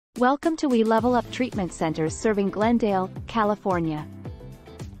Welcome to We Level Up Treatment Centers serving Glendale, California.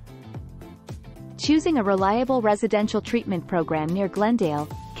 Choosing a reliable residential treatment program near Glendale,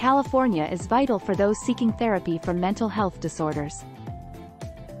 California is vital for those seeking therapy for mental health disorders.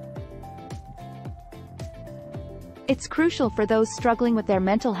 It's crucial for those struggling with their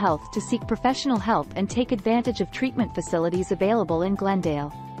mental health to seek professional help and take advantage of treatment facilities available in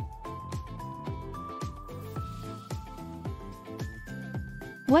Glendale.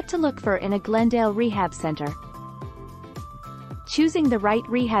 What to look for in a Glendale rehab center. Choosing the right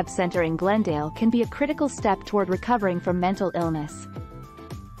rehab center in Glendale can be a critical step toward recovering from mental illness.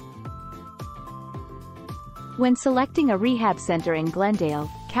 When selecting a rehab center in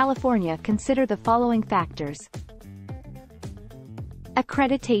Glendale, California, consider the following factors.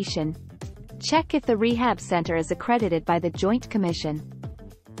 Accreditation. Check if the rehab center is accredited by the Joint Commission.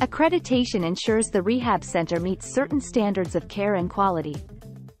 Accreditation ensures the rehab center meets certain standards of care and quality.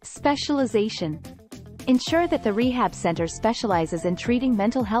 Specialization. Ensure that the rehab center specializes in treating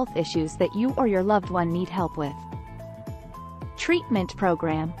mental health issues that you or your loved one need help with. Treatment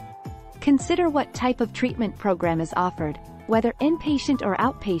program. Consider what type of treatment program is offered, whether inpatient or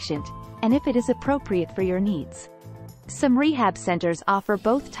outpatient, and if it is appropriate for your needs. Some rehab centers offer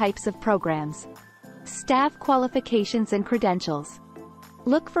both types of programs. Staff qualifications and credentials.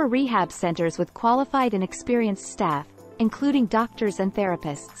 Look for rehab centers with qualified and experienced staff, including doctors and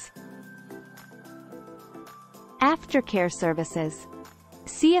therapists. Aftercare services.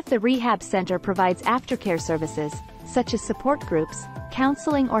 See if the rehab center provides aftercare services, such as support groups,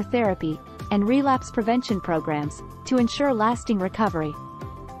 counseling or therapy, and relapse prevention programs, to ensure lasting recovery.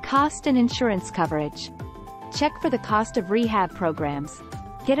 Cost and insurance coverage. Check for the cost of rehab programs.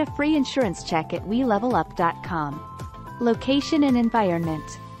 Get a free insurance check at WeLevelUp.com. Location and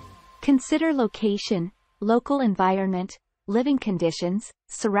environment. Consider location, local environment, living conditions,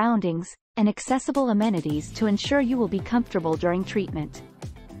 surroundings, and accessible amenities to ensure you will be comfortable during treatment.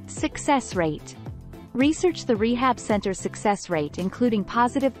 Success rate. Research the rehab center's success rate, including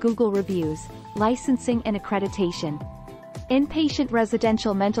positive Google reviews, licensing and accreditation. Inpatient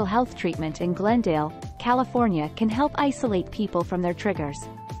residential mental health treatment in Glendale, California can help isolate people from their triggers.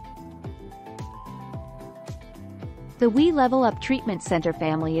 The We Level Up Treatment Center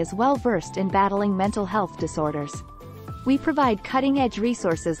family is well versed in battling mental health disorders. We provide cutting-edge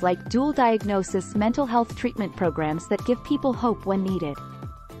resources like dual diagnosis mental health treatment programs that give people hope when needed.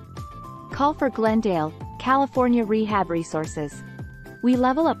 Call for Glendale, California rehab resources. We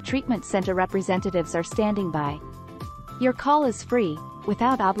Level Up Treatment Center representatives are standing by. Your call is free,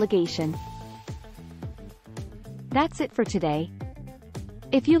 without obligation. That's it for today.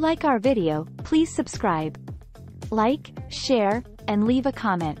 If you like our video, please subscribe, like, share, and leave a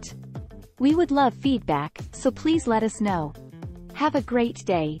comment. We would love feedback, so please let us know. Have a great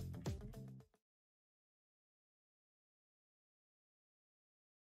day.